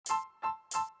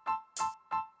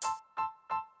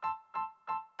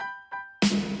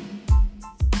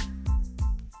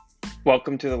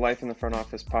Welcome to the Life in the Front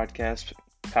Office podcast,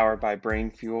 powered by Brain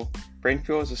Fuel. Brain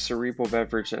Fuel is a cerebral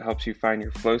beverage that helps you find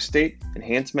your flow state,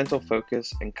 enhance mental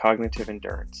focus, and cognitive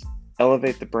endurance.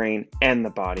 Elevate the brain and the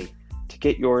body. To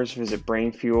get yours, visit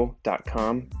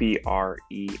brainfuel.com,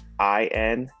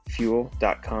 BREIN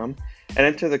fuel.com, and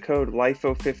enter the code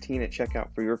LIFO15 at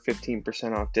checkout for your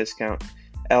 15% off discount,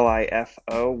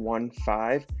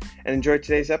 LIFO15, and enjoy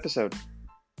today's episode.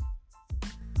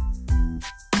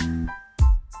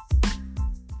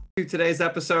 Today's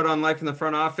episode on Life in the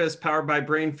Front Office, powered by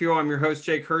Brain Fuel. I'm your host,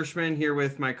 Jake Hirschman, here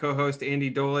with my co-host,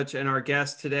 Andy Dolich, and our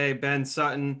guest today, Ben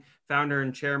Sutton, founder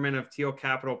and chairman of Teal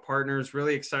Capital Partners.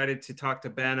 Really excited to talk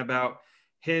to Ben about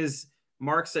his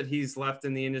marks that he's left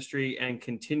in the industry and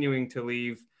continuing to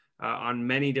leave on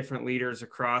many different leaders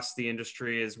across the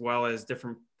industry, as well as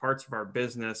different parts of our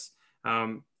business.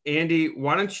 Andy,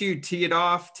 why don't you tee it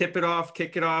off, tip it off,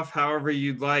 kick it off, however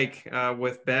you'd like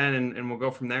with Ben, and we'll go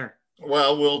from there.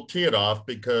 Well, we'll tee it off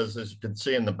because, as you can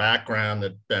see in the background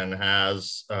that Ben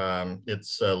has,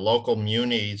 it's a local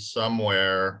muni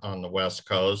somewhere on the West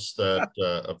Coast that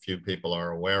a few people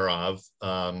are aware of,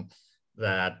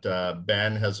 that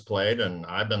Ben has played, and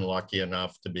I've been lucky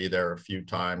enough to be there a few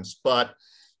times. But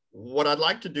what I'd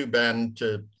like to do, Ben,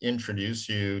 to introduce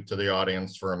you to the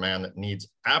audience for a man that needs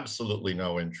absolutely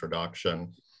no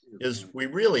introduction, is we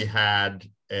really had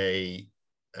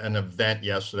an event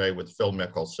yesterday with Phil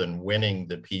Mickelson winning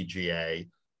the PGA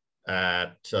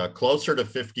at closer to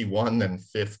 51 than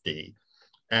 50.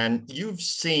 And you've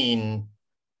seen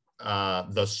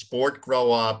the sport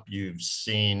grow up. You've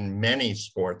seen many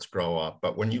sports grow up.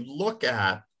 But when you look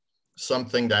at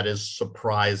something that is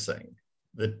surprising,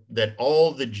 that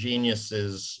all the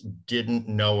geniuses didn't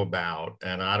know about,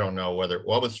 and I don't know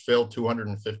what was Phil,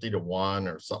 250 to 1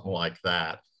 or something like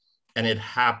that. And it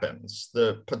happens.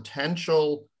 The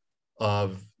potential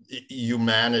of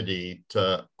humanity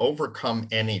to overcome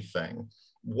anything.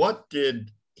 What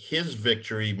did his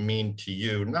victory mean to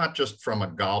you, not just from a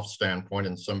golf standpoint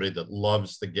and somebody that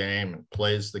loves the game and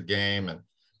plays the game and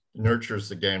nurtures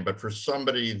the game, but for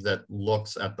somebody that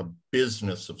looks at the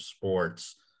business of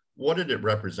sports, what did it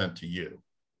represent to you?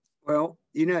 Well,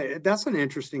 that's an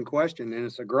interesting question, and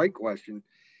it's a great question.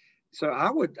 So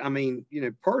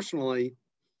personally,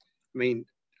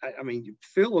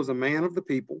 Phil is a man of the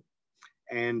people.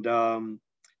 And,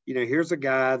 here's a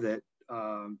guy that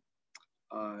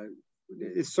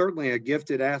is certainly a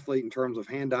gifted athlete in terms of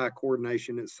hand-eye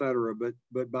coordination, et cetera.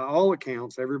 But by all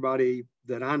accounts, everybody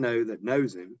that I know that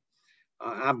knows him,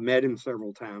 I've met him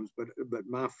several times, but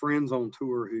my friends on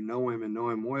tour who know him and know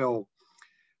him well,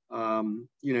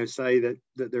 say that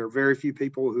there are very few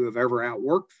people who have ever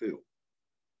outworked Phil.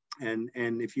 And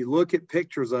if you look at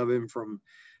pictures of him from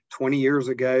 20 years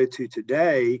ago to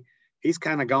today, he's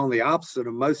kind of gone the opposite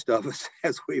of most of us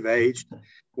as we've aged.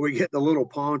 We get the little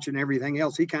paunch and everything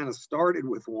else. He kind of started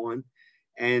with one,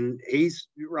 and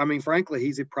frankly,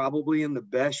 he's probably in the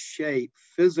best shape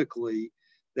physically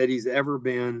that he's ever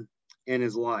been in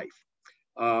his life.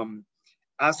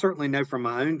 I certainly know from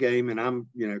my own game, and I'm,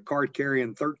 card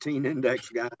carrying 13 index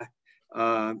guy,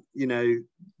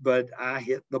 but I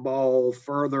hit the ball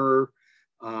further,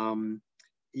 and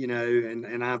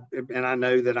I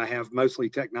know that I have mostly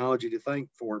technology to thank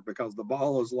for it, because the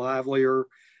ball is livelier,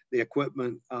 the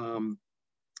equipment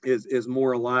is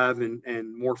more alive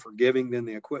and more forgiving than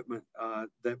the equipment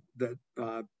that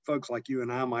folks like you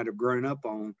and I might have grown up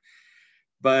on.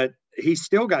 But he's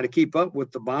still got to keep up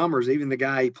with the bombers. Even the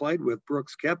guy he played with,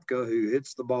 Brooks Koepka, who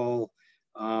hits the ball,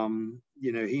 he and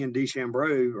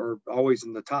DeChambeau are always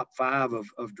in the top 5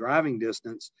 of driving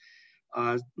distance.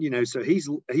 So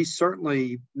he's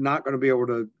certainly not going to be able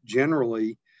to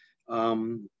generally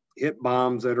hit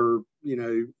bombs that are,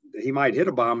 he might hit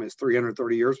a bomb that's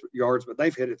 330 yards, but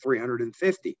they've hit it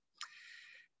 350.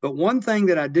 But one thing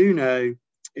that I do know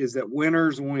is that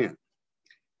winners win.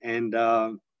 And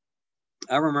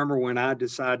I remember when I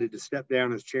decided to step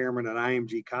down as chairman at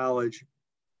IMG College,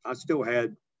 I still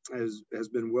had, as has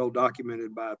been well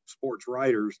documented by sports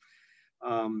writers,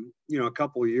 a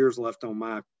couple of years left on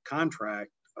my contract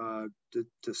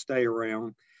to stay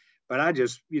around. But I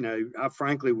just, I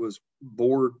frankly was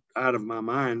bored out of my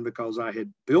mind, because I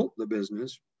had built the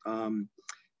business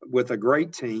with a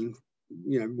great team.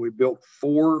 We built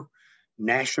 4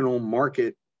 national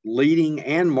market leading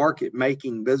and market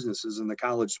making businesses in the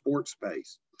college sports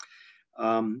space.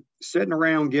 Sitting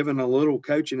around giving a little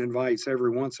coaching advice every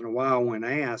once in a while when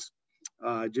asked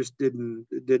just didn't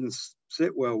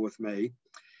sit well with me.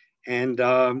 And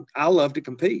I love to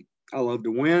compete. I love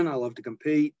to win. I love to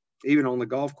compete, even on the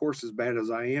golf course, as bad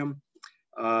as I am.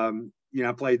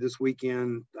 I played this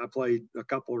weekend. I played a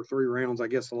couple or 3 rounds, I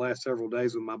guess, the last several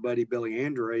days with my buddy Billy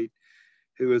Andrade,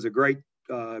 who is a great,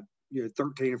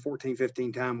 13 or 14,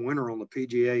 15 time winner on the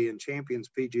PGA and Champions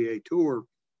PGA Tour.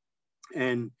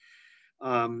 And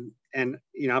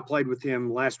I played with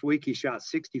him last week. He shot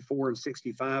 64 and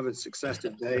 65 in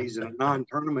successive days in a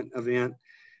non-tournament event,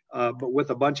 but with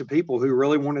a bunch of people who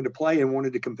really wanted to play and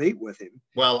wanted to compete with him.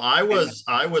 Well, I was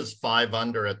 5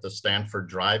 under at the Stanford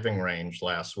driving range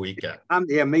last weekend.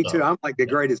 Me too. I'm like the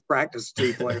greatest practice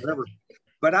tee player ever.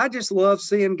 But I just love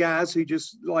seeing guys who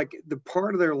just like the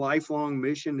part of their lifelong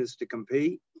mission is to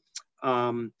compete.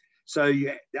 I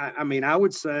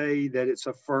would say that it's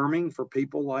affirming for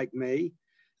people like me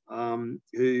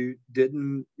who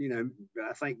didn't,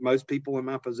 I think most people in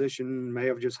my position may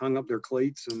have just hung up their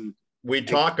cleats. And we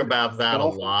talk about that a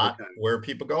lot, where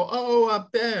people go, "Oh,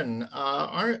 Ben,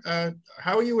 how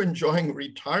are you enjoying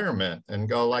retirement?" And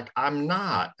go like, "I'm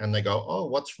not." And they go, "Oh,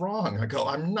 what's wrong?" I go,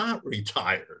 "I'm not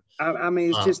retired."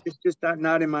 It's just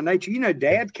not in my nature.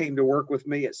 Dad came to work with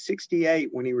me at 68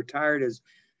 when he retired as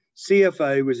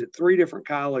CFO. He was at 3 different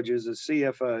colleges as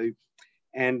CFO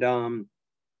and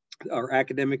or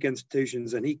academic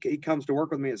institutions. And he comes to work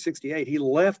with me at 68. He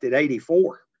left at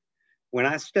 84. When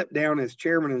I stepped down as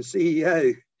chairman and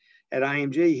CEO at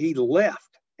IMG, he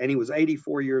left and he was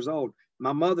 84 years old.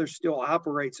 My mother still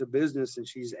operates a business and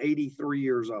she's 83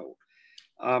 years old.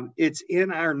 It's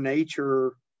in our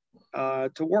nature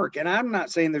to work. And I'm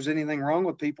not saying there's anything wrong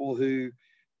with people who,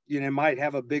 might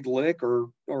have a big lick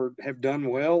or have done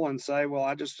well and say, well,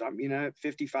 I'm at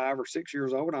 55 or 6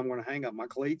 years old, I'm going to hang up my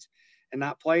cleats and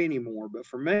not play anymore. But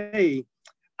for me,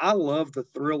 I love the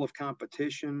thrill of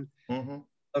competition. Mm-hmm.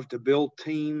 Love to build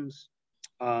teams.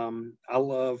 I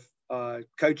love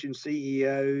coaching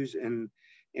CEOs and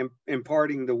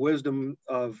imparting the wisdom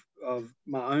of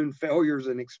my own failures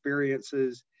and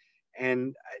experiences.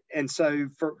 And so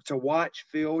to watch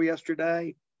Phil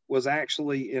yesterday was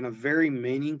actually in a very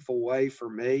meaningful way for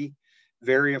me,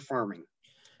 very affirming.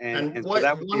 And what,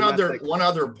 so one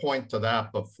other point to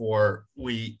that before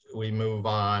we move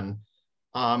on.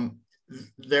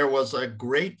 There was a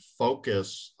great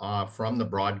focus from the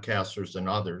broadcasters and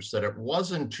others that it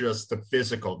wasn't just the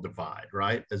physical divide,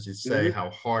 right? As you say, mm-hmm. how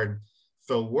hard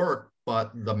Phil worked,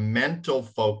 but the mental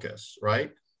focus,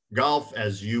 right? Golf,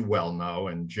 as you well know,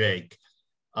 and Jake,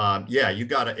 you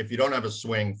got to, if you don't have a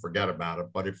swing, forget about it.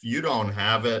 But if you don't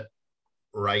have it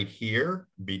right here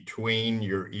between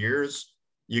your ears,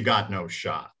 you got no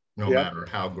shot, no matter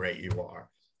how great you are.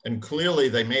 And clearly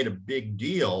they made a big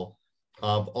deal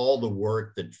of all the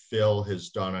work that Phil has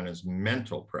done on his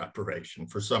mental preparation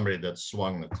for somebody that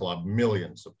swung the club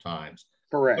millions of times.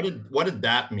 Correct. What did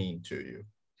that mean to you?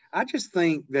 I just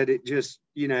think that it just,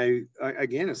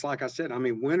 again, it's like I said,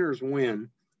 winners win.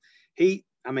 He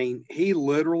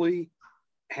literally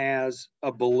has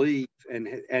a belief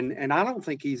and I don't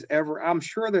think he's ever, I'm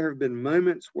sure there have been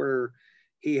moments where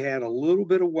he had a little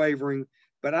bit of wavering,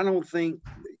 but I don't think,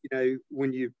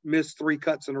 when you miss 3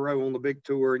 cuts in a row on the big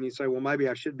tour and you say, well, maybe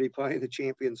I should be playing the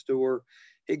Champions Tour.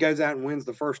 He goes out and wins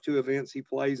the first 2 events he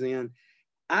plays in.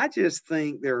 I just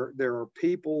think there are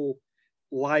people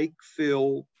like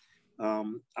Phil. I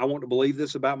want to believe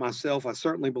this about myself. I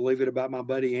certainly believe it about my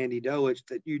buddy, Andy Dolich,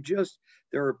 that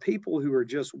there are people who are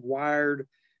just wired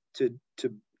to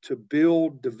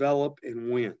build, develop,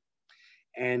 and win.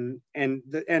 And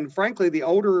frankly, the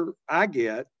older I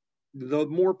get, the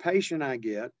more patient I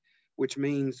get, which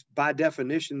means by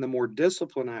definition, the more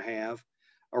discipline I have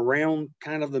around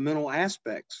kind of the mental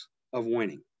aspects of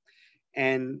winning.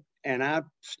 And I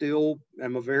still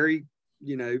am a very,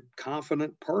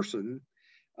 confident person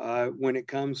when it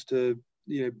comes to,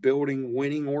 building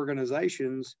winning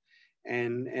organizations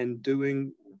and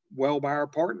doing well by our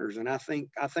partners. And I think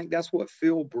that's what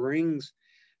Phil brings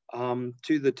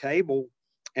to the table.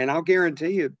 And I'll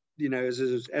guarantee you,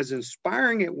 as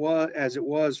inspiring as it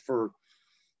was for,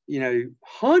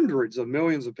 hundreds of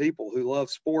millions of people who love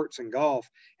sports and golf.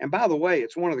 And by the way,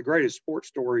 it's one of the greatest sports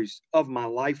stories of my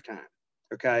lifetime.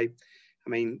 Okay.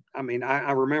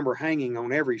 I remember hanging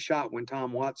on every shot when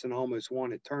Tom Watson almost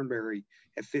won at Turnberry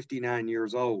at 59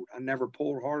 years old. I never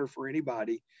pulled harder for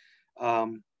anybody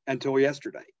until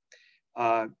yesterday.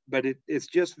 But it's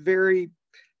just I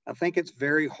think it's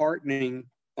very heartening,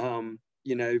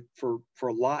 for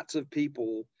lots of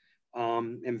people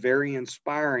and very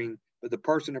inspiring. But the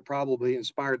person that probably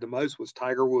inspired the most was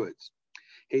Tiger Woods.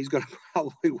 He's going to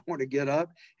probably want to get up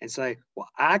and say, well,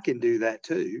 I can do that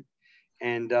too.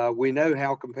 And we know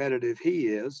how competitive he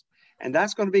is. And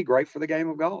that's going to be great for the game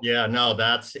of golf. Yeah, no,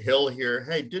 he'll hear,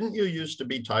 hey, didn't you used to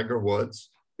be Tiger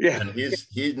Woods? Yeah. And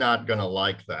he's not going to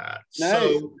like that. No,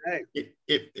 So no.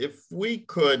 if we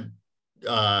could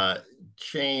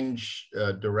change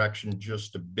direction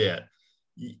just a bit,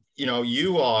 you know,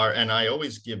 you are, and I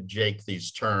always give Jake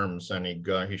these terms, and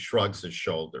he shrugs his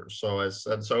shoulders. So I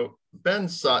said, so Ben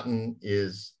Sutton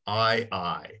is II.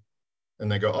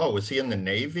 And they go, oh, was he in the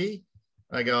Navy?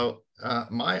 I go,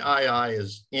 my II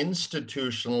is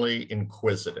institutionally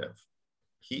inquisitive.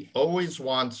 He always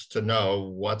wants to know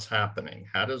what's happening.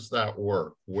 How does that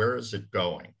work? Where is it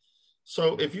going?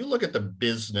 So if you look at the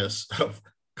business of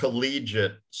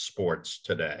collegiate sports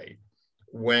today,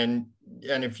 and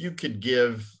if you could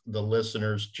give the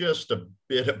listeners just a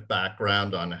bit of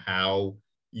background on how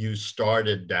you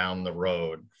started down the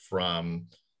road from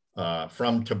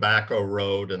Tobacco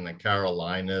Road in the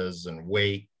Carolinas and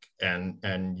Wake,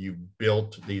 and you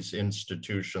built these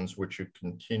institutions which you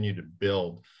continue to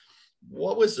build.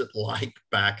 What was it like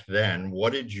back then?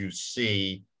 What did you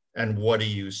see, and what do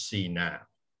you see now?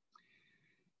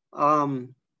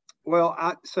 Well,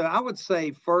 I would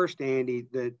say first, Andy,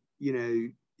 that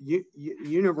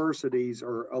universities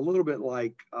are a little bit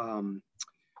like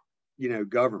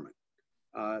government.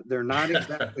 They're not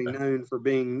exactly known for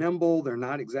being nimble. They're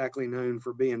not exactly known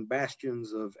for being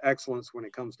bastions of excellence when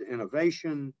it comes to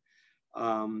innovation.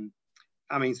 I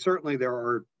mean, certainly there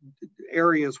are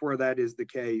areas where that is the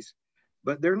case,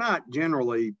 but they're not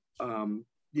generally,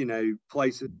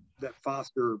 places that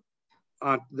foster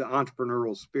the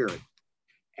entrepreneurial spirit.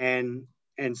 And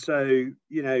so,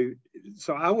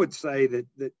 so I would say that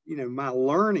my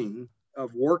learning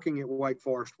of working at Wake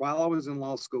Forest while I was in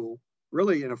law school,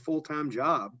 really in a full-time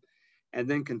job, and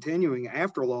then continuing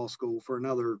after law school for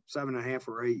another 7.5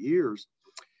 or 8 years,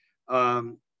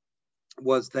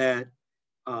 was that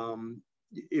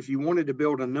if you wanted to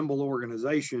build a nimble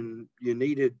organization, you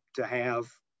needed to have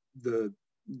the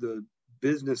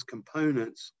business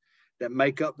components that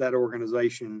make up that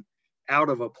organization out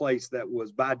of a place that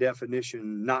was by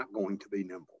definition not going to be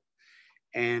nimble.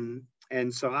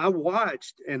 And so I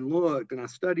watched and looked and I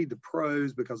studied the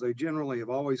pros, because they generally have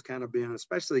always kind of been,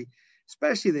 especially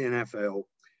the NFL,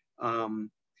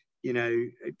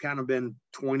 it kind of been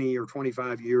 20 or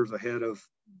 25 years ahead of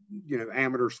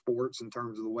amateur sports in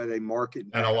terms of the way they market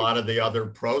and a lot of the other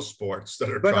pro sports that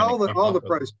are but trying all the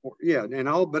pro sports, yeah, and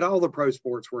all the pro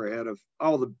sports were ahead of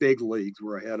all the big leagues,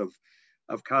 were ahead of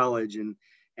college.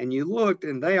 And you looked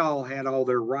and they all had all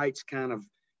their rights kind of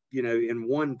in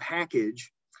one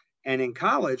package. And in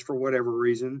college, for whatever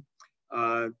reason,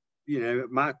 I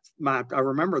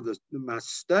remember my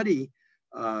study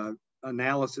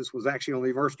analysis was actually on the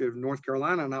University of North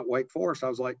Carolina, not Wake Forest. I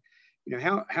was like,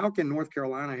 how can North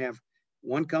Carolina have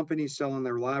one company selling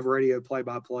their live radio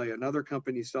play-by-play, another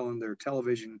company selling their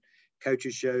television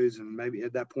coaches shows, and maybe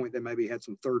at that point they maybe had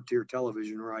some third-tier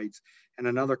television rights, and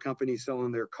another company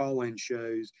selling their call-in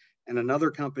shows, and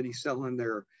another company selling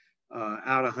their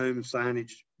out-of-home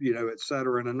signage, et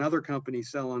cetera, and another company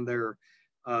selling their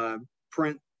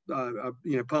print,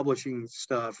 publishing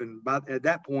stuff. And at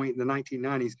that point in the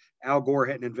 1990s, Al Gore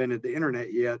hadn't invented the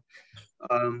internet yet,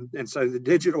 and so the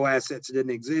digital assets didn't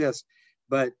exist.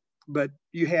 But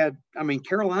you had,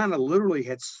 Carolina literally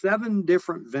had 7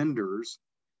 different vendors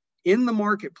in the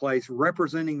marketplace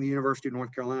representing the University of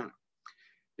North Carolina.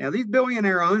 Now, these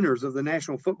billionaire owners of the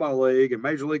National Football League and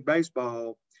Major League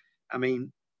Baseball,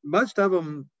 most of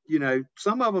them,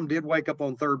 some of them did wake up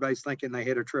on third base thinking they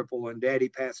hit a triple and daddy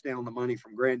passed down the money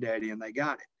from granddaddy and they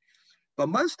got it. But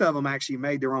most of them actually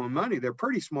made their own money. They're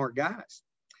pretty smart guys.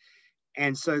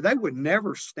 And so they would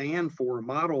never stand for a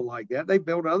model like that. They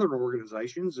built other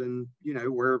organizations and,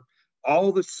 where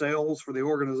all the sales for the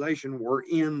organization were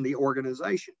in the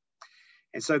organization.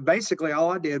 And so basically all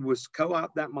I did was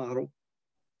co-opt that model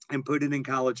and put it in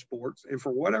college sports. And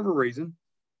for whatever reason,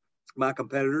 my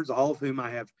competitors, all of whom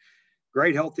I have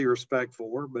great, healthy respect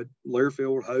for, but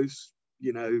Learfield hosts,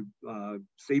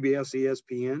 CBS,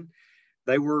 ESPN,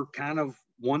 they were kind of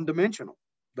one-dimensional.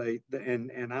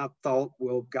 And I thought,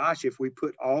 well, gosh, if we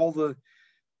put all the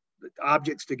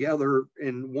objects together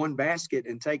in one basket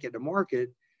and take it to market,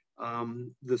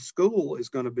 the school is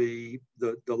going to be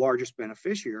the largest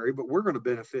beneficiary, but we're going to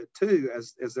benefit too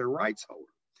as their rights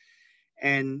holder.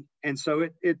 And so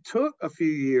it took a few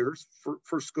years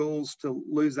for schools to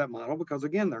lose that model, because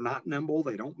again, they're not nimble,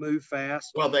 they don't move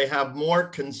fast. Well, they have more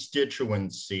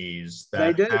constituencies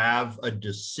that have a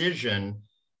decision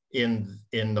in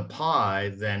the pie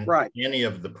than any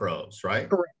of the pros, right?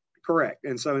 Correct.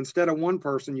 And so instead of one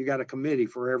person, you got a committee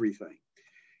for everything.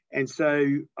 And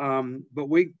so, but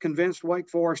we convinced Wake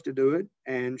Forest to do it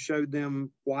and showed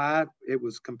them why it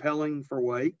was compelling for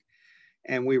Wake.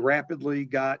 And we rapidly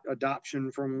got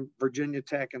adoption from Virginia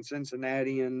Tech and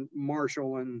Cincinnati and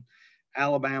Marshall and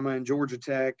Alabama and Georgia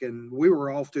Tech, and we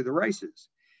were off to the races.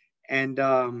 And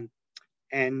so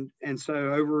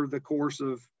over the course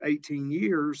of 18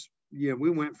 years, we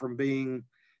went from being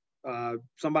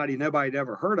somebody nobody had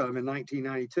ever heard of in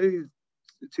 1992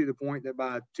 to the point that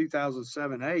by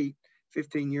 2007-8,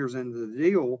 15 years into the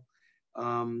deal,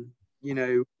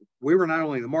 we were not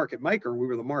only the market maker, we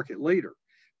were the market leader,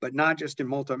 but not just in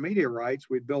multimedia rights.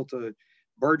 We'd built a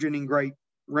burgeoning great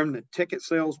remnant ticket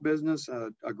sales business,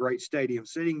 a great stadium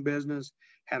seating business,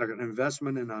 had an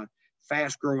investment in a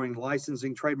fast growing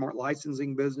trademark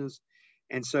licensing business.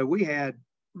 And so we had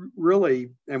really,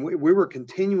 and we were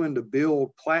continuing to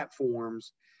build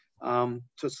platforms to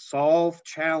solve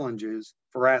challenges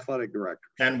for athletic directors.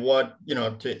 And what,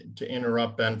 to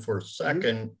interrupt Ben for a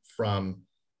second, from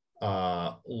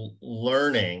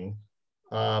learning,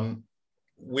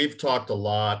 we've talked a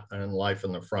lot in Life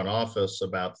in the Front Office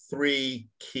about 3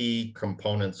 key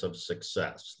components of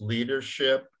success: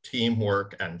 leadership,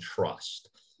 teamwork, and trust.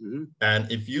 Mm-hmm.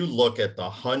 And if you look at the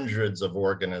hundreds of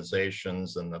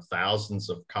organizations and the thousands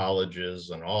of colleges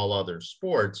and all other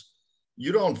sports,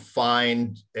 you don't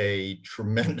find a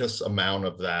tremendous amount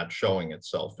of that showing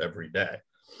itself every day.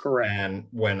 Correct. And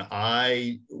when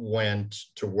I went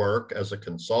to work as a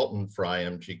consultant for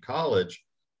IMG College,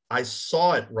 I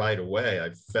saw it right away.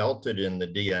 I felt it in the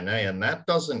DNA, and that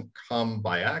doesn't come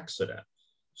by accident.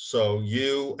 So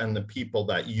you and the people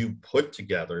that you put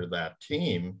together, that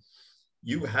team,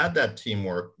 you had that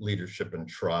teamwork, leadership, and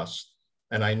trust.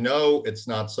 And I know it's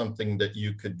not something that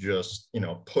you could just,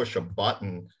 push a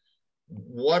button.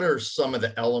 What are some of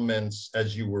the elements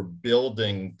as you were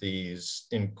building these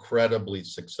incredibly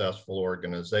successful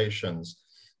organizations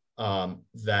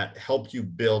that helped you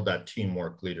build that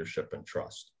teamwork, leadership, and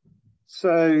trust?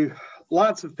 So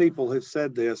lots of people have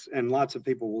said this, and lots of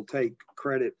people will take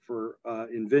credit for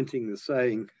inventing the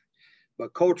saying,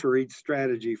 but culture eats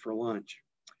strategy for lunch.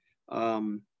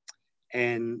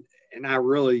 And I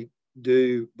really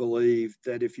do believe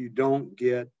that if you don't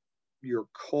get your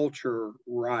culture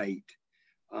right,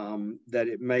 that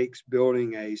it makes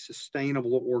building a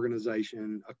sustainable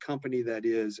organization, a company that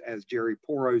is, as Jerry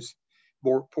Poros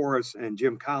and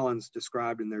Jim Collins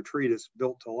described in their treatise,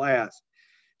 Built to Last,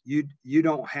 you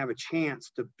don't have a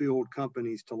chance to build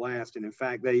companies to last. And in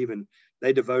fact,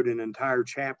 they devote an entire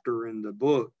chapter in the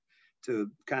book to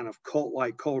kind of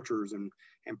cult-like cultures and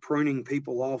pruning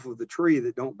people off of the tree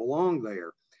that don't belong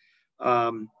there.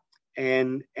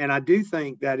 And I do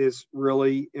think that is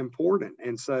really important.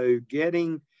 And so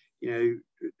getting, and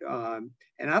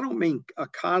I don't mean a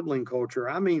coddling culture,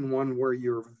 I mean one where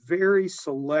you're very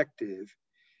selective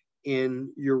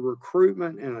in your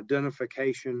recruitment and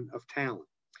identification of talent.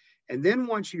 And then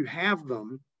once you have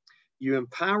them, you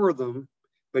empower them,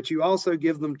 but you also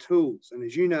give them tools. And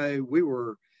as you know, we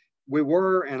were,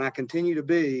 and I continue to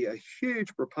be, a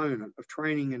huge proponent of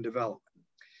training and development.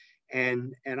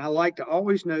 And I like to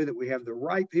always know that we have the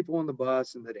right people on the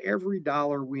bus and that every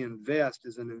dollar we invest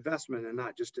is an investment and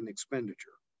not just an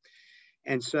expenditure.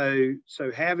 And so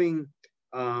having,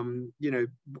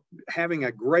 having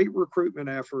a great recruitment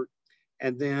effort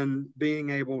and then being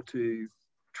able to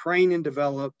train and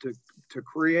develop, to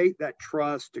create that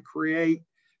trust, to create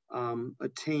a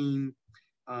team,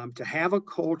 to have a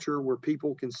culture where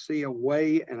people can see a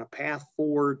way and a path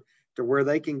forward to where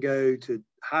they can go to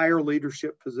higher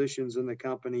leadership positions in the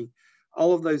company.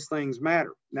 All of those things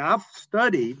matter. Now, I've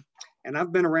studied and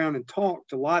I've been around and talked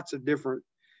to lots of different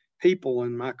people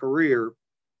in my career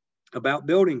about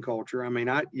building culture. I mean,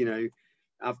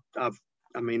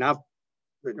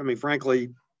 frankly,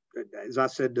 as I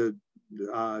said to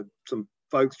some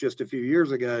folks just a few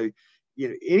years ago,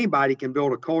 anybody can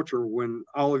build a culture when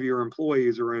all of your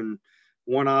employees are in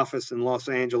one office in Los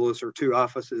Angeles or 2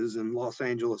 offices in Los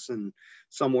Angeles and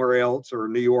somewhere else, or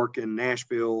New York and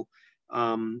Nashville.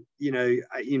 You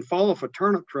can fall off a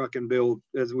turnip truck and build,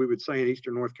 as we would say in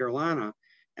Eastern North Carolina,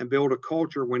 and build a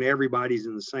culture when everybody's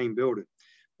in the same building.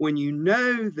 When you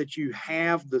know that you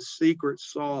have the secret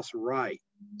sauce right,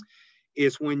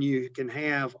 is when you can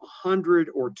have 100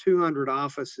 or 200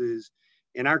 offices.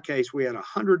 In our case, we had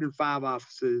 105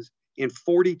 offices in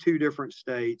 42 different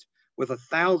states with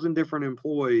 1,000 different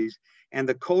employees, and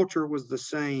the culture was the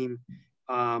same,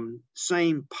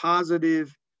 same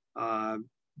positive,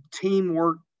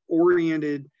 teamwork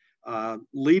oriented,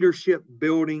 leadership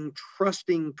building,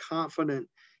 trusting, confident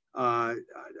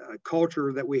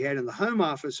culture that we had in the home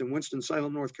office in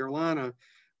Winston-Salem, North Carolina,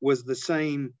 was the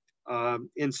same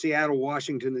in Seattle,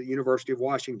 Washington, at the University of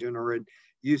Washington, or at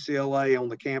UCLA on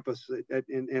the campus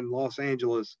in Los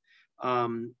Angeles.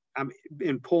 I'm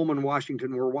in Pullman,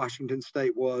 Washington, where Washington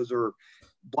State was, or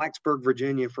Blacksburg,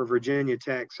 Virginia, for Virginia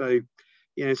Tech. So,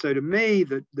 so to me,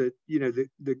 the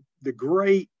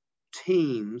great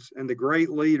teams and the great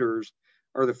leaders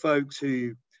are the folks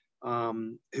who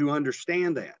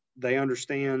understand that. They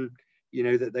understand,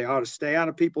 that they ought to stay out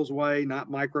of people's way, not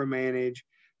micromanage.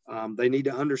 They need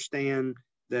to understand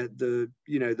that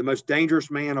the most dangerous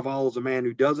man of all is a man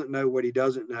who doesn't know what he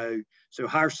doesn't know. So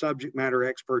hire subject matter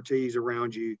expertise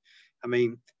around you. I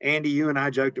mean, Andy, you and I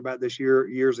joked about this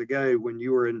years ago when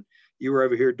you were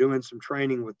over here doing some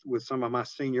training with some of my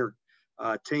senior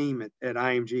team at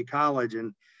IMG College.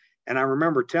 And I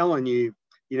remember telling you,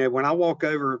 when I walk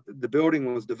over, the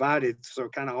building was divided. So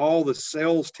kind of all the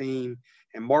sales team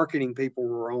and marketing people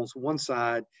were on one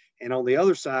side, and on the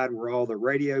other side were all the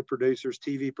radio producers,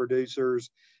 TV producers,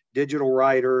 digital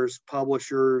writers,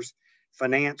 publishers,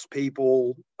 finance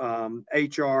people,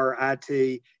 HR,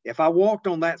 IT. If I walked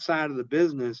on that side of the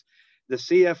business, the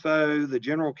CFO, the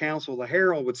general counsel, the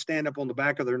herald would stand up on the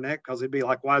back of their neck because it'd be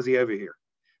like, why is he over here?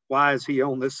 Why is he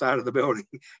on this side of the building?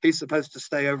 He's supposed to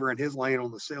stay over in his lane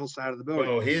on the sales side of the building.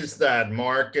 Oh, he's that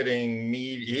marketing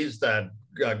he's that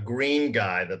green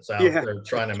guy that's out there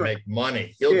trying to make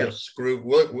money. He'll just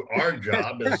screw. Our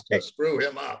job is to screw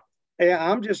him up. Yeah,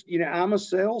 I'm just, I'm a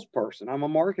salesperson. I'm a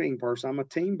marketing person. I'm a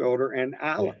team builder. And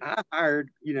I hired,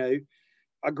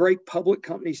 a great public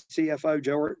company CFO,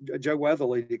 Joe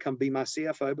Weatherly, to come be my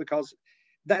CFO because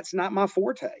that's not my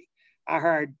forte. I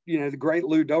hired, the great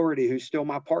Lou Doherty, who's still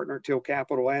my partner at Teal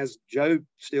Capital, as Joe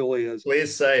still is.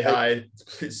 Please say hi.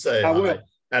 Please say hi. Will.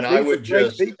 And I would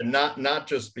just, not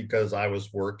just because I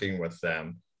was working with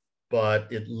them, but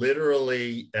it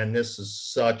literally, and this is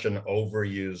such an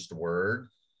overused word,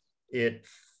 it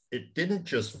didn't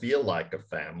just feel like a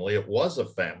family, it was a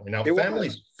family. Now,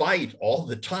 families fight all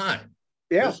the time.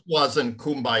 Yeah. This wasn't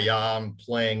Kumbaya, I'm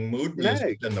playing mood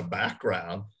music in the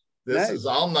background. This is,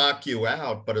 I'll knock you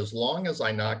out, but as long as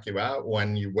I knock you out,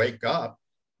 when you wake up,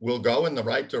 we'll go in the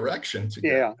right direction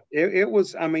together. Yeah, it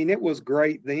was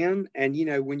great then. And,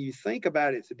 when you think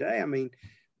about it today,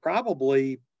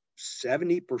 probably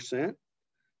 70%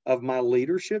 of my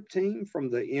leadership team from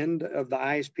the end of the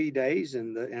ISP days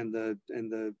and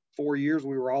the 4 years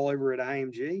we were all over at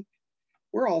IMG,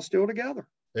 we're all still together.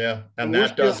 Yeah, and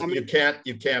that doesn't, you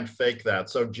can't fake that.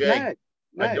 So Jake,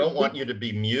 I don't want you to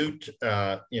be mute.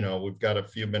 We've got a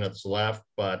few minutes left,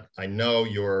 but I know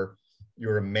you're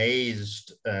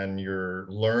amazed and you're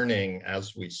learning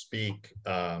as we speak,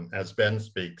 as Ben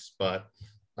speaks. But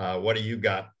what do you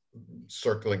got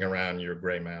circling around your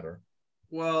gray matter?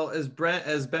 Well, as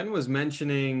Ben was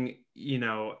mentioning,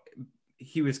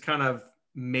 he was kind of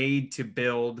made to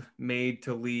build, made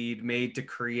to lead, made to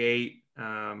create,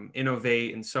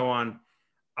 innovate, and so on.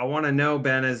 I want to know,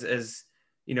 Ben, as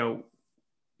you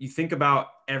think about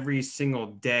every single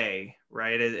day,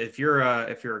 right? If you're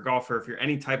a golfer, if you're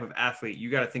any type of athlete, you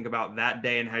got to think about that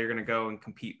day and how you're going to go and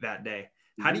compete that day.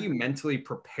 How do you mentally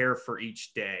prepare for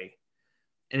each day?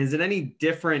 And is it any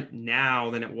different now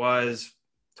than it was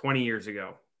 20 years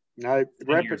ago? No,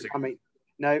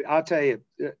 I'll tell you,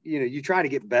 you try to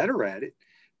get better at it,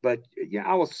 but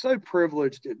I was so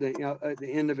privileged at the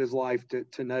end of his life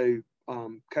to know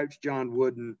Coach John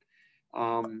Wooden,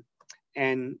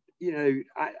 and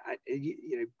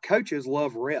coaches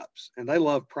love reps and they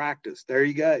love practice. There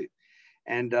you go.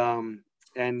 And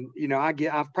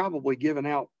I've probably given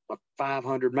out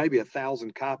 500, maybe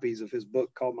 1,000 copies of his book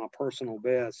called My Personal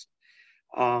Best.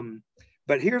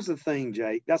 But here's the thing,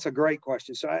 Jake, that's a great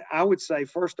question. So I would say,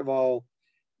 first of all,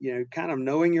 kind of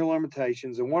knowing your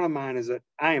limitations. And one of mine is that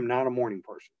I am not a morning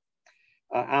person.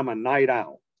 I'm a night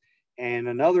owl. And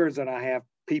another is that I have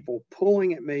people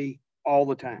pulling at me all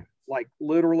the time, like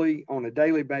literally on a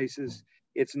daily basis.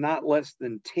 It's not less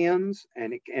than tens,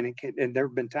 and there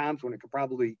have been times when it could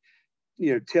probably,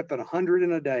 tip at 100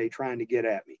 in a day trying to get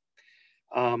at me.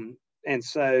 And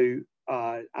so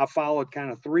I followed kind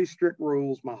of 3 strict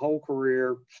rules my whole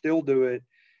career, still do it.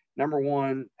 Number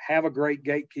one, have a great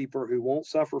gatekeeper who won't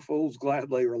suffer fools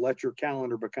gladly or let your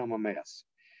calendar become a mess.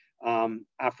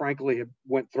 I frankly have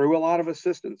went through a lot of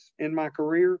assistants in my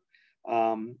career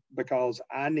because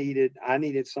I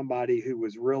needed somebody who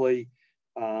was really,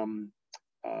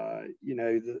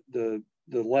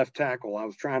 the left tackle. I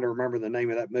was trying to remember the name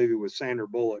of that movie with Sandra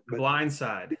Bullock. But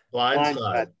Blindside.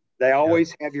 They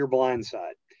always have your blind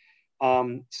side.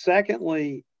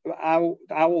 Secondly, I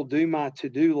will do my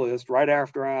to-do list right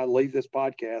after I leave this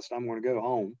podcast. I'm going to go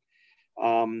home,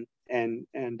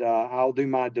 and I'll do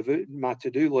my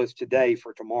to-do list today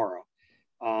for tomorrow,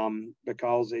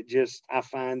 because I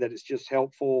find that it's just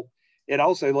helpful. it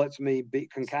also lets me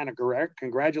can kind of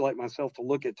congratulate myself to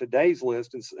look at today's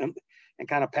list and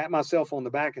kind of pat myself on the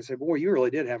back and say, boy, you really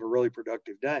did have a really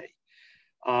productive day.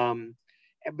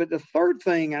 But the third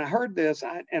thing, I heard this,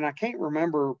 and I can't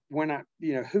remember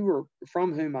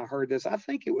from whom I heard this. I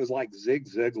think it was like Zig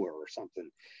Ziglar or something.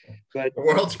 But the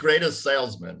world's greatest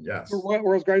salesman, yes. The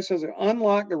world's greatest salesman.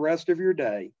 Unlock the rest of your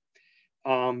day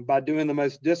by doing the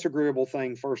most disagreeable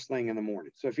thing first thing in the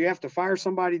morning. So if you have to fire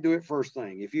somebody, do it first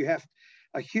thing. If you have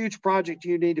a huge project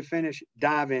you need to finish,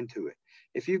 dive into it.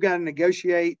 If you've got to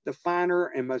negotiate the finer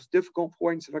and most difficult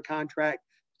points of a contract,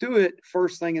 do it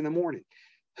first thing in the morning.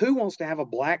 Who wants to have a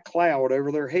black cloud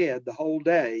over their head the whole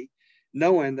day,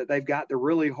 knowing that they've got the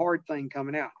really hard thing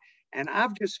coming out? And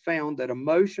I've just found that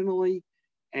emotionally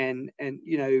and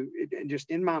just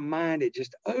in my mind, it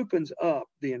just opens up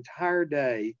the entire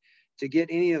day to get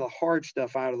any of the hard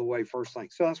stuff out of the way first thing.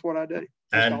 So that's what I do.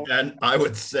 And I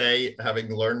would say,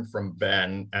 having learned from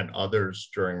Ben and others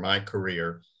during my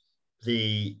career,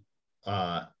 the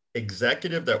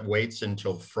executive that waits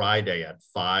until Friday at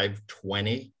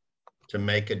 5:20 to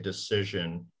make a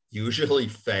decision usually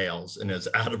fails and is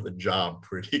out of a job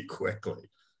pretty quickly,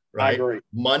 right? I agree.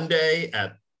 Monday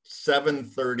at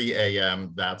 7:30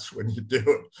 a.m., that's when you do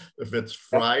it. If it's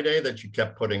Friday that you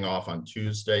kept putting off on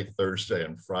Tuesday, Thursday,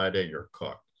 and Friday, you're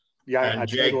cooked. Yeah, and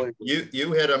Jake, totally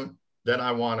you hit them. Then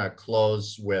I want to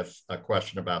close with a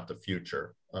question about the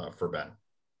future for Ben.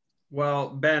 Well,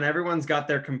 Ben, everyone's got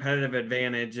their competitive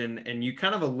advantage, and you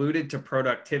kind of alluded to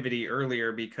productivity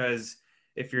earlier, because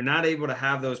if you're not able to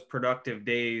have those productive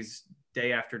days,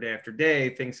 day after day after day,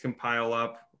 things can pile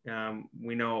up.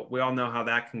 We all know how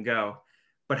that can go.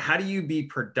 But how do you be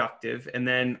productive? And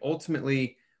then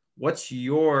ultimately, what's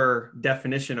your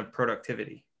definition of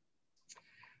productivity?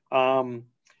 So,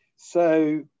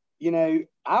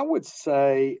 I would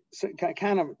say,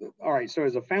 all right, so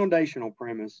as a foundational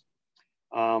premise,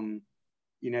 I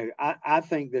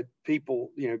think that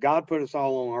people, God put us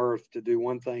all on earth to do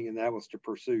one thing, and that was to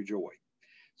pursue joy.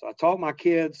 So I taught my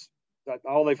kids that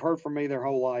all they've heard from me their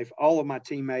whole life, all of my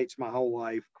teammates my whole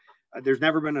life. There's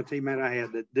never been a teammate I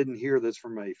had that didn't hear this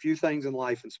from me. Few things in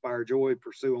life inspire joy,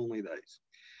 pursue only those.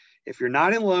 If you're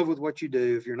not in love with what you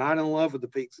do, if you're not in love with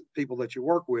the people that you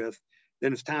work with,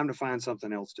 then it's time to find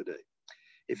something else to do.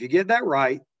 If you get that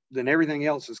right, then everything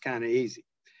else is kind of easy.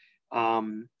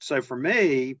 So for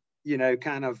me,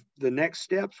 kind of the next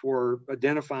steps were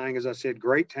identifying, as I said,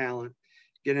 great talent,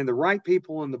 getting the right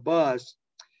people on the bus,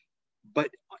 but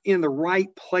in the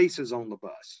right places on the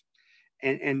bus.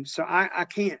 And so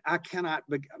the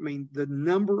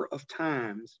number of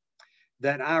times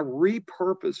that I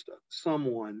repurposed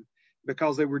someone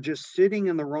because they were just sitting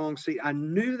in the wrong seat. I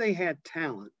knew they had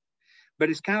talent, but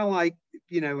it's kind of like,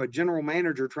 a general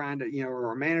manager trying to,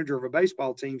 or a manager of a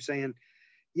baseball team saying,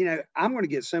 I'm going to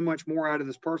get so much more out of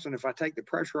this person if I take the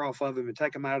pressure off of him and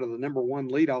take him out of the number one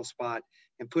leadoff spot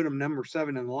and put him number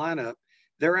 7 in the lineup.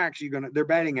 Their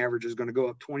batting average is going to go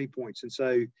up 20 points. And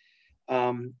so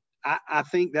I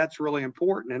think that's really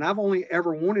important. And I've only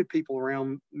ever wanted people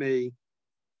around me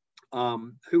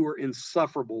who were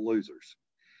insufferable losers.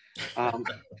 I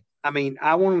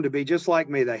want them to be just like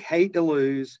me. They hate to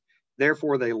lose.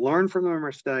 Therefore, they learn from their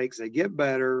mistakes. They get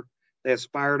better. They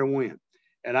aspire to win.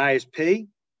 At ISP,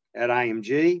 at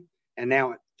IMG, and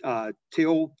now at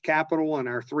Teal Capital and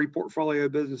our 3 portfolio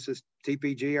businesses,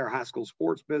 TPG, our high school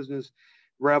sports business,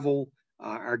 Revel,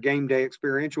 our game day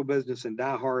experiential business, and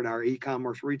Die Hard, our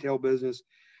e-commerce retail business.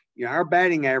 Our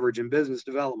batting average in business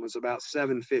development is about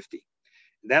 750.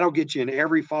 That'll get you in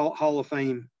every Hall of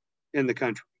Fame in the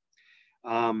country.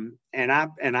 And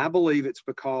I believe it's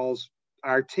because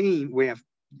our team, we have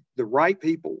the right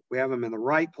people, we have them in the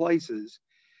right places.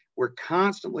 We're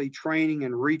constantly training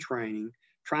and retraining,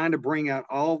 trying to bring out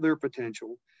all of their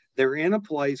potential. They're in a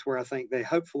place where I think they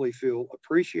hopefully feel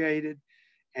appreciated,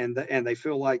 and they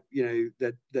feel like,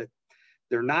 that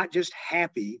they're not just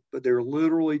happy, but they're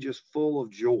literally just full of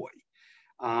joy.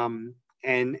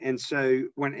 And so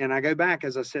when I go back,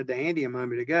 as I said to Andy a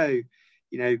moment ago,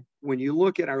 when you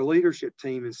look at our leadership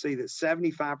team and see that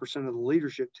 75% of the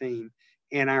leadership team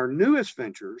in our newest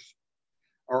ventures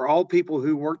are all people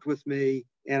who worked with me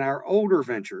in our older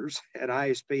ventures at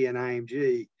ISP and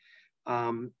IMG,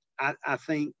 I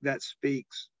think that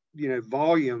speaks,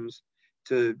 volumes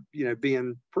to,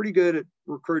 being pretty good at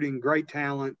recruiting great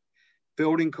talent,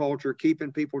 building culture,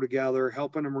 keeping people together,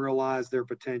 helping them realize their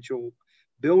potential,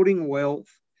 building wealth.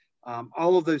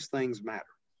 All of those things matter.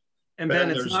 And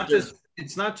Ben,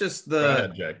 it's not just the, go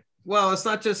ahead, Jake. Well, it's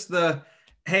not just the,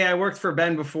 hey, I worked for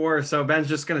Ben before, so Ben's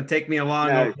just going to take me along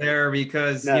over there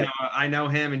because, I know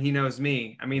him and he knows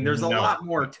me. There's a lot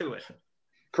more to it.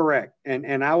 Correct.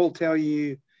 And I will tell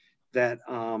you that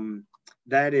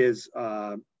that is,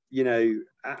 you know,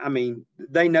 I mean,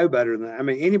 they know better than that. I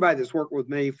mean, anybody that's worked with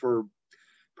me for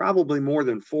probably more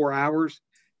than 4 hours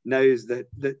knows that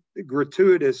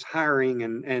gratuitous hiring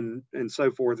and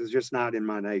so forth is just not in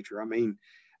my nature. I mean,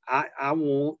 I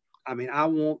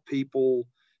want people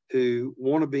who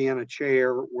want to be in a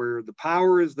chair where the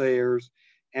power is theirs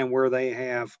and where they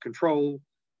have control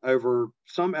over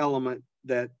some element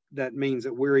that means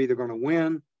that we're either going to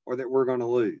win or that we're going to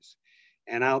lose.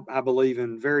 And I believe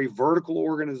in very vertical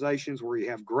organizations where you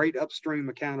have great upstream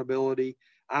accountability.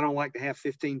 I don't like to have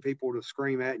 15 people to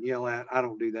scream at and yell at. I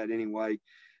don't do that anyway,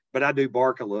 but I do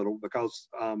bark a little because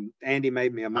Andy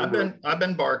made me a member. I've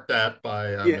been barked at by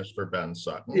Mr. Ben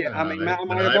Sutton. Yeah, I mean,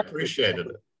 I appreciated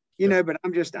it. You know, but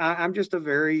I'm just a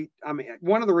very, I mean,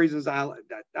 one of the reasons I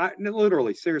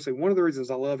literally, seriously, one of the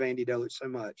reasons I love Andy Dolich so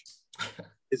much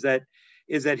is that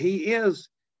he is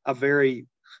a very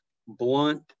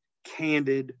blunt,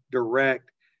 candid,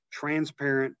 direct,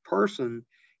 transparent person.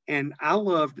 And I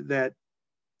loved that,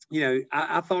 you know,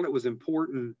 I thought it was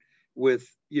important with,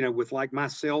 you know, with like my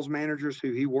sales managers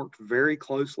who he worked very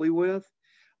closely with.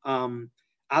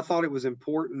 I thought it was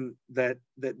important that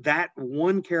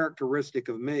one characteristic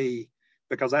of me,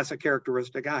 because that's a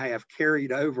characteristic I have,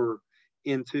 carried over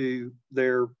into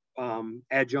their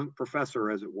adjunct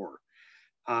professor, as it were.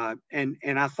 And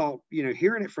I thought, you know,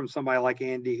 hearing it from somebody like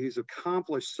Andy, who's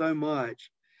accomplished so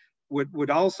much, would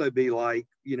also be like,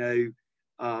 you know,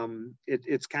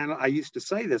 it's kind of, I used to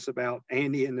say this about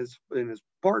Andy and his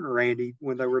partner Andy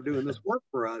when they were doing this work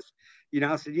for us. You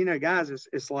know, I said, you know, guys,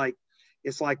 it's like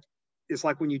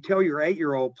when you tell your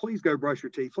 8-year-old, please go brush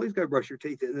your teeth at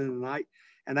the end of the night,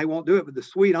 and they won't do it, but the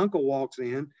sweet uncle walks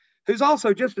in, who's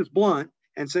also just as blunt,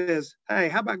 and says, hey,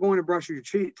 how about going to brush your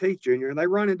teeth, Junior? And they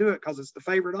run and do it because it's the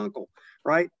favorite uncle,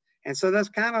 right? And so that's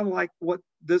kind of like what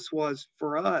this was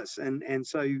for us. And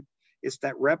so it's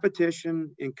that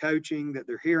repetition in coaching that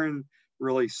they're hearing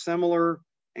really similar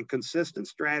and consistent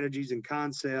strategies and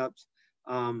concepts.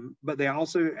 But they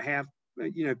also have,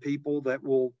 you know, people that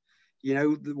will, you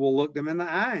know, will look them in the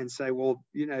eye and say, well,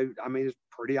 you know, I mean, it's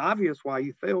pretty obvious why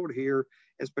you failed here.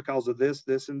 It's because of this,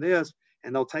 this, and this.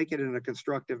 And they'll take it in a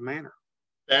constructive manner.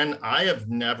 Ben, I have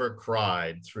never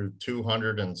cried through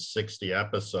 260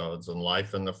 episodes in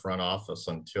Life in the Front Office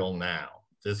until now.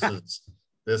 This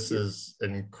is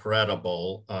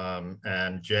incredible.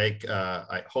 And Jake,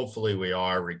 hopefully we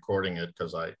are recording it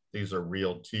because these are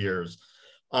real tears.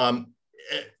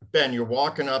 Ben, you're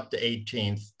walking up to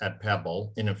 18th at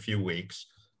Pebble in a few weeks.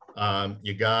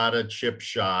 You got a chip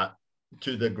shot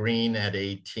to the green at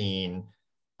 18.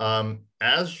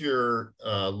 As you're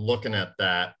looking at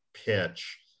that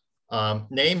pitch,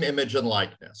 name, image, and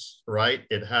likeness, right?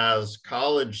 It has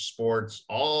college sports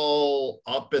all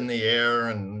up in the air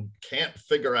and can't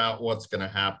figure out what's going to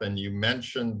happen. You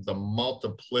mentioned the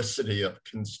multiplicity of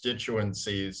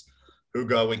constituencies who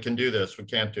go, we can do this, we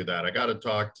can't do that. I got to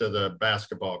talk to the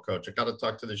basketball coach. I got to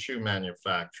talk to the shoe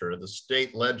manufacturer, the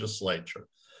state legislature.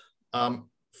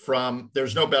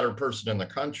 There's no better person in the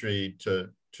country to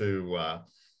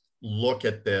look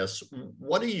at this.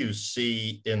 What do you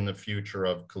see in the future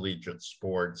of collegiate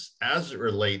sports as it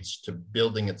relates to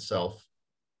building itself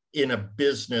in a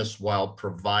business while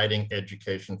providing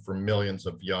education for millions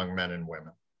of young men and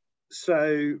women?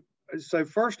 So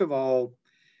first of all,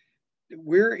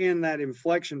 we're in that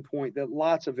inflection point that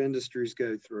lots of industries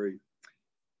go through.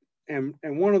 And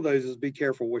one of those is be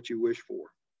careful what you wish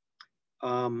for.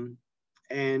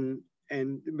 And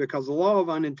because the law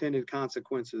of unintended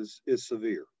consequences is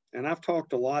severe. And I've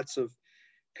talked to lots of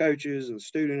coaches and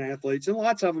student athletes, and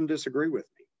lots of them disagree with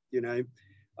me, you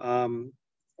know,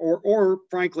 or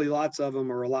frankly, lots of them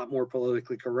are a lot more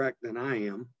politically correct than I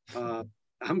am.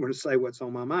 I'm going to say what's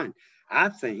on my mind. I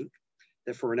think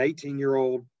that for an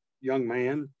 18-year-old young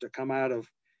man to come out of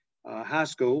high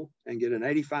school and get an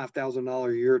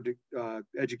 $85,000 a year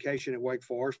education at Wake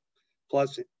Forest,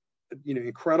 plus, you know,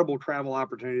 incredible travel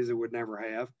opportunities they would never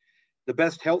have, the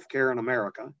best healthcare in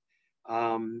America,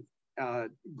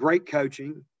 great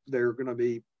coaching. They're going to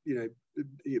be, you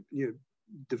know,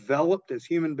 developed as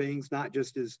human beings, not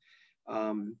just as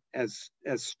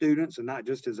students and not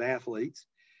just as athletes.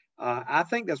 I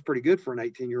think that's pretty good for an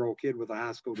 18-year-old kid with a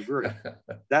high school degree.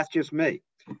 That's just me.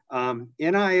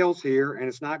 NIL's here, and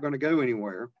it's not going to go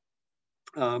anywhere.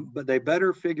 But they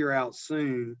better figure out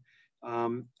soon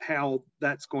how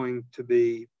that's going to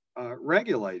be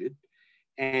regulated.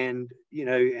 And, you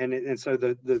know, and so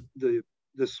the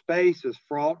space is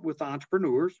fraught with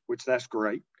entrepreneurs, which that's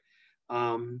great.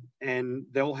 And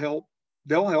they'll help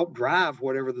drive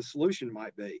whatever the solution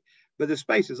might be. but the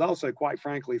space is also, quite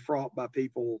frankly, fraught by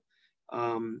people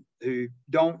who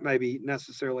don't maybe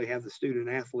necessarily have the student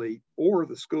athlete or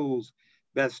the school's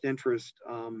best interest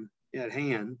at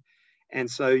hand. And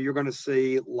so you're going to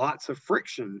see lots of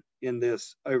friction in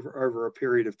this over a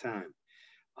period of time.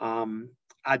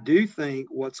 I do think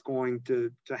what's going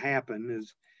to happen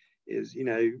is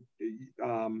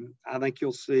I think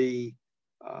you'll see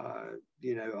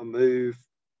a move.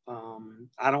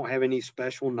 I don't have any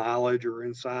special knowledge or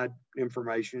inside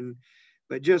information,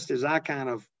 but just as I kind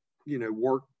of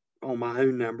work on my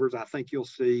own numbers, I think you'll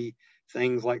see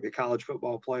things like the college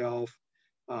football playoff.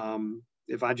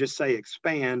 If I just say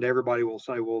expand, everybody will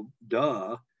say, well,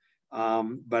 duh.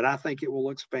 But I think it will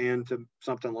expand to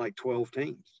something like 12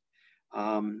 teams.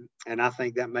 And I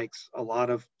think that makes a lot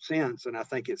of sense. And I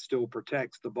think it still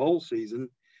protects the bowl season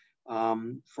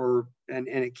and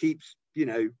it keeps,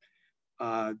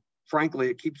 frankly,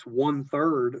 it keeps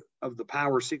 1/3 of the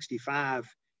Power 65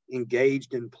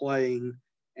 engaged in playing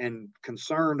and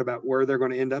concerned about where they're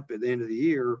going to end up at the end of the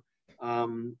year.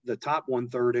 The top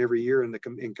 1/3 every year in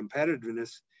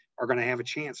competitiveness are going to have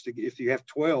a chance to, if you have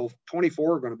 12,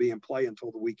 24 are going to be in play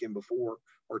until the weekend before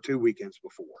or 2 weekends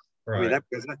before. Right. I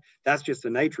mean, that's just the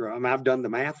nature of it. I mean, I've done the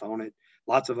math on it.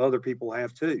 Lots of other people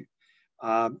have too.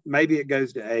 Maybe it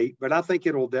goes to 8, but I think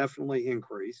it'll definitely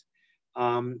increase.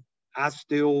 I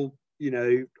still,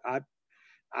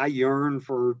 I yearn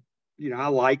for, I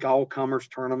like all comers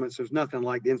tournaments. There's nothing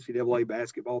like the NCAA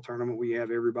basketball tournament. We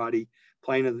have everybody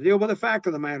playing in the deal. But the fact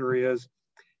of the matter is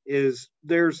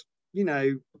there's,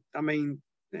 and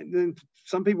then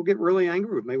some people get really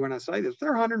angry with me when I say this. There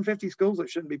are 150 schools that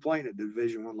shouldn't be playing at the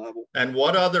Division I level. And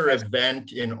what other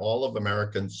event in all of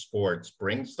American sports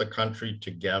brings the country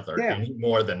together any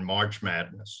more than March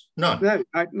Madness? None.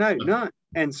 None.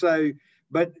 And so,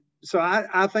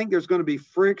 I think there's going to be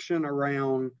friction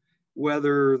around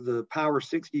whether the Power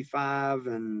 65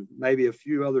 and maybe a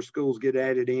few other schools get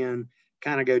added in,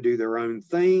 kind of go do their own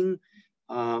thing,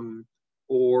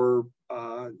 or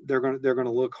they're going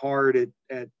to look hard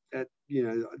at a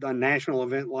national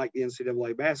event like the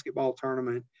NCAA basketball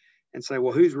tournament and say,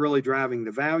 well, who's really driving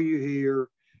the value here?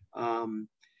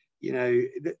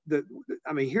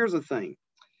 Here's the thing: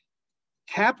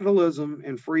 capitalism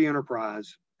and free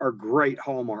enterprise are great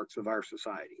hallmarks of our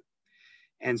society.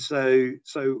 And so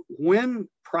when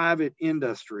private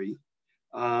industry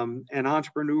and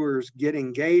entrepreneurs get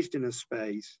engaged in a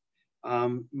space,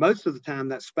 most of the time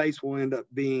that space will end up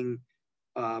being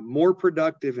more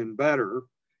productive and better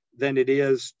than it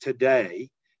is today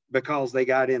because they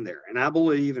got in there. And I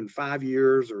believe in 5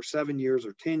 years or 7 years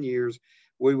or 10 years,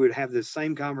 we would have this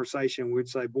same conversation. We'd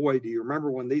say, boy, do you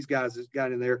remember when these guys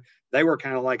got in there? They were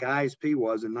kind of like ISP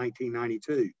was in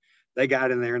 1992. They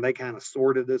got in there and they kind of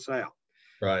sorted this out.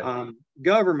 Right.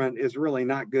 Government is really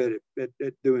not good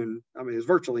at doing, there's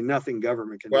virtually nothing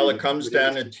government can do. Well, it comes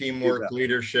down to teamwork,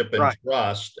 leadership, and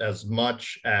trust. As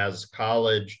much as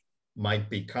college might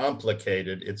be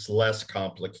complicated, it's less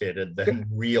complicated than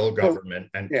real government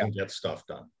and can get stuff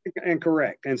done. And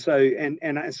correct. And so,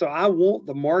 so I want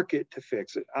the market to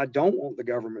fix it. I don't want the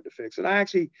government to fix it. I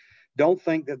actually don't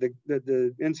think that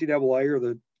the NCAA or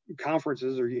the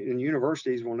conferences or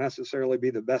universities will necessarily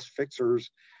be the best fixers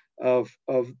of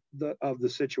the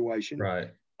situation.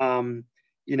 Right.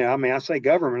 I say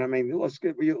government.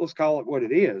 Let's call it what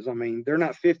it is. They're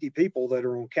not 50 people that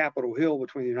are on Capitol Hill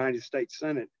between the United States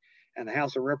Senate and the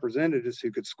House of Representatives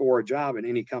who could score a job in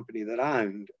any company that I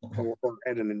owned or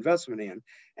had an investment in.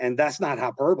 And that's not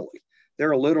hyperbole. There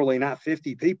are literally not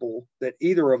 50 people that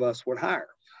either of us would hire.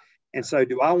 And so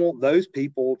do I want those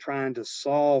people trying to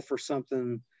solve for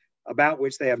something about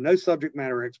which they have no subject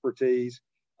matter expertise?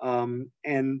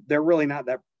 And they're really not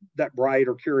that bright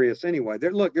or curious anyway.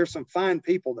 There's some fine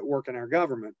people that work in our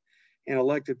government in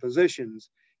elected positions,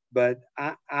 but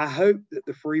I hope that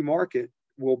the free market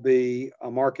will be a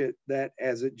market that,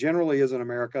 as it generally is in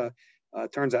America,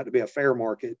 turns out to be a fair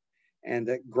market, and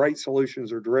that great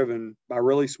solutions are driven by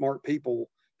really smart people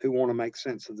who want to make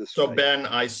sense of this. So space. Ben,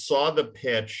 I saw the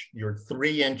pitch. You're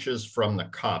 3 inches from the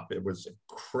cup. It was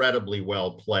incredibly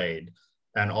well played.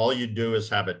 And all you do is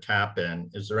have a tap in.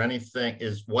 Is there anything,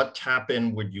 what tap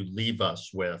in would you leave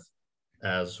us with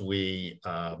as we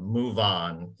move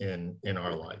on in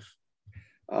our life?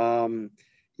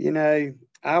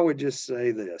 I would just say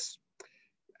this.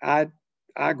 I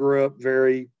grew up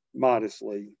very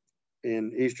modestly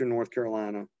in Eastern North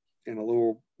Carolina in a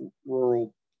little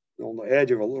rural, on the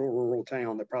edge of a little rural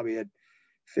town that probably had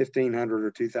 1,500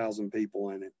 or 2,000 people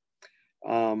in it.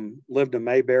 Lived a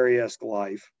Mayberry-esque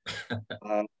life,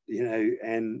 but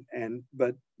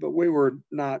we were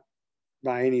not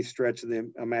by any stretch of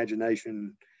the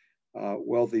imagination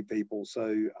wealthy people.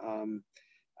 So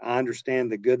I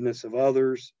understand the goodness of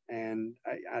others, and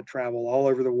I travel all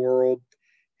over the world.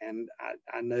 And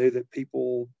I know that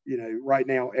people, right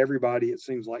now, everybody, it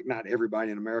seems like not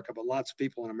everybody in America, but lots of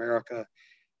people in America,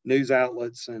 news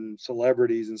outlets and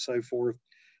celebrities and so forth,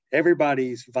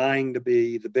 everybody's vying to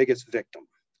be the biggest victim.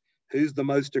 Who's the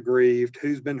most aggrieved?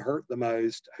 Who's been hurt the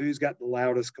most? Who's got the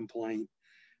loudest complaint?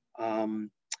 I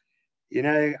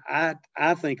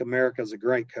think America's a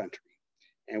great country.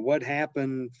 And what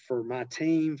happened for my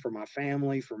team, for my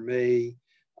family, for me,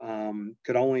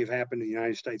 could only have happened in the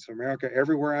United States of America.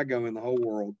 Everywhere I go in the whole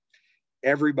world,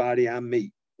 everybody I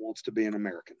meet wants to be an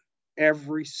American.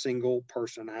 Every single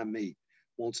person I meet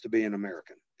wants to be an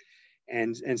American.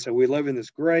 And so we live in this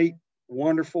great,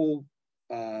 wonderful,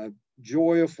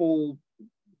 joyful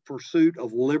pursuit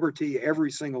of liberty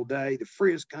every single day, the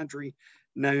freest country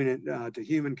known to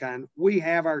humankind. We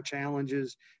have our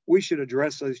challenges. We should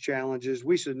address those challenges.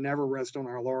 We should never rest on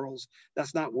our laurels.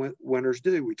 That's not what winners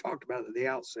do. We talked about it at the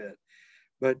outset.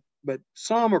 But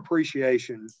some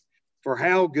appreciation for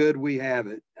how good we have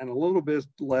it, and a little bit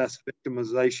less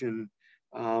victimization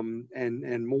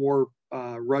and more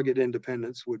rugged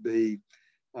independence would be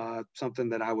something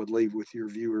that I would leave with your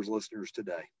viewers, listeners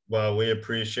today. Well, we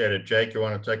appreciate it. Jake, you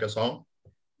want to take us home?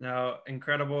 No,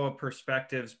 incredible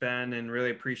perspectives, Ben, and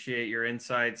really appreciate your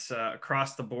insights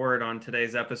across the board on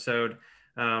today's episode.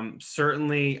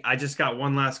 Certainly, I just got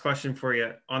one last question for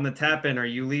you. On the tap in, are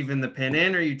you leaving the pin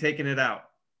in or are you taking it out?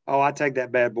 Oh, I take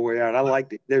that bad boy out. I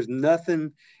like it. There's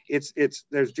nothing.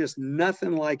 There's just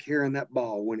nothing like hearing that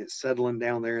ball when it's settling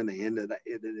down there in the end of the.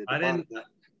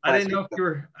 I didn't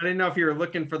know if you were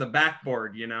looking for the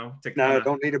backboard.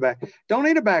 Don't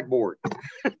need a backboard.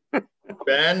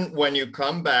 Ben, when you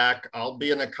come back, I'll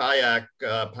be in a kayak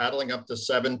paddling up the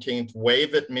 17th.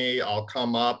 Wave at me. I'll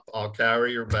come up. I'll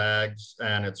carry your bags.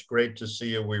 And it's great to see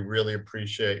you. We really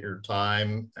appreciate your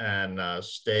time, and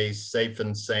stay safe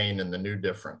and sane in the new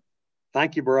different.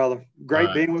 Thank you, brother.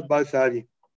 Great being with both of you.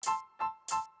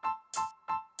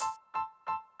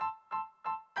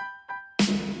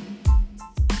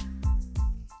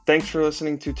 Thanks for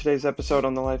listening to today's episode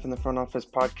on the Life in the Front Office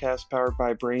podcast powered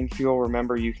by Brain Fuel.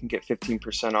 Remember, you can get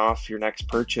 15% off your next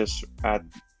purchase at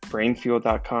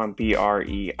brainfuel.com,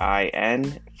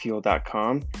 BREIN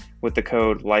fuel.com, with the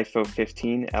code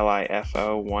LIFO15,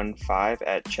 LIFO15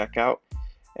 at checkout.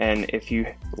 And if you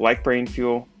like Brain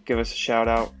Fuel, give us a shout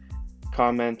out,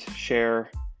 comment,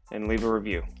 share, and leave a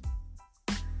review.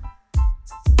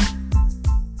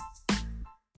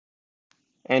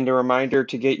 And a reminder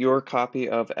to get your copy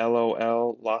of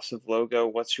LOL, Loss of Logo,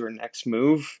 What's Your Next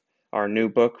Move? Our new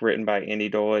book written by Andy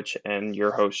Dolich and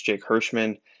your host, Jake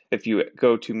Hirschman. If you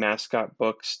go to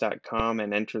mascotbooks.com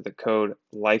and enter the code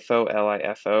LIFO,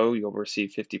 LIFO, you'll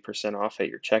receive 50% off at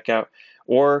your checkout,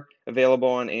 or available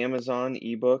on Amazon,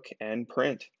 ebook, and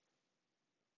print.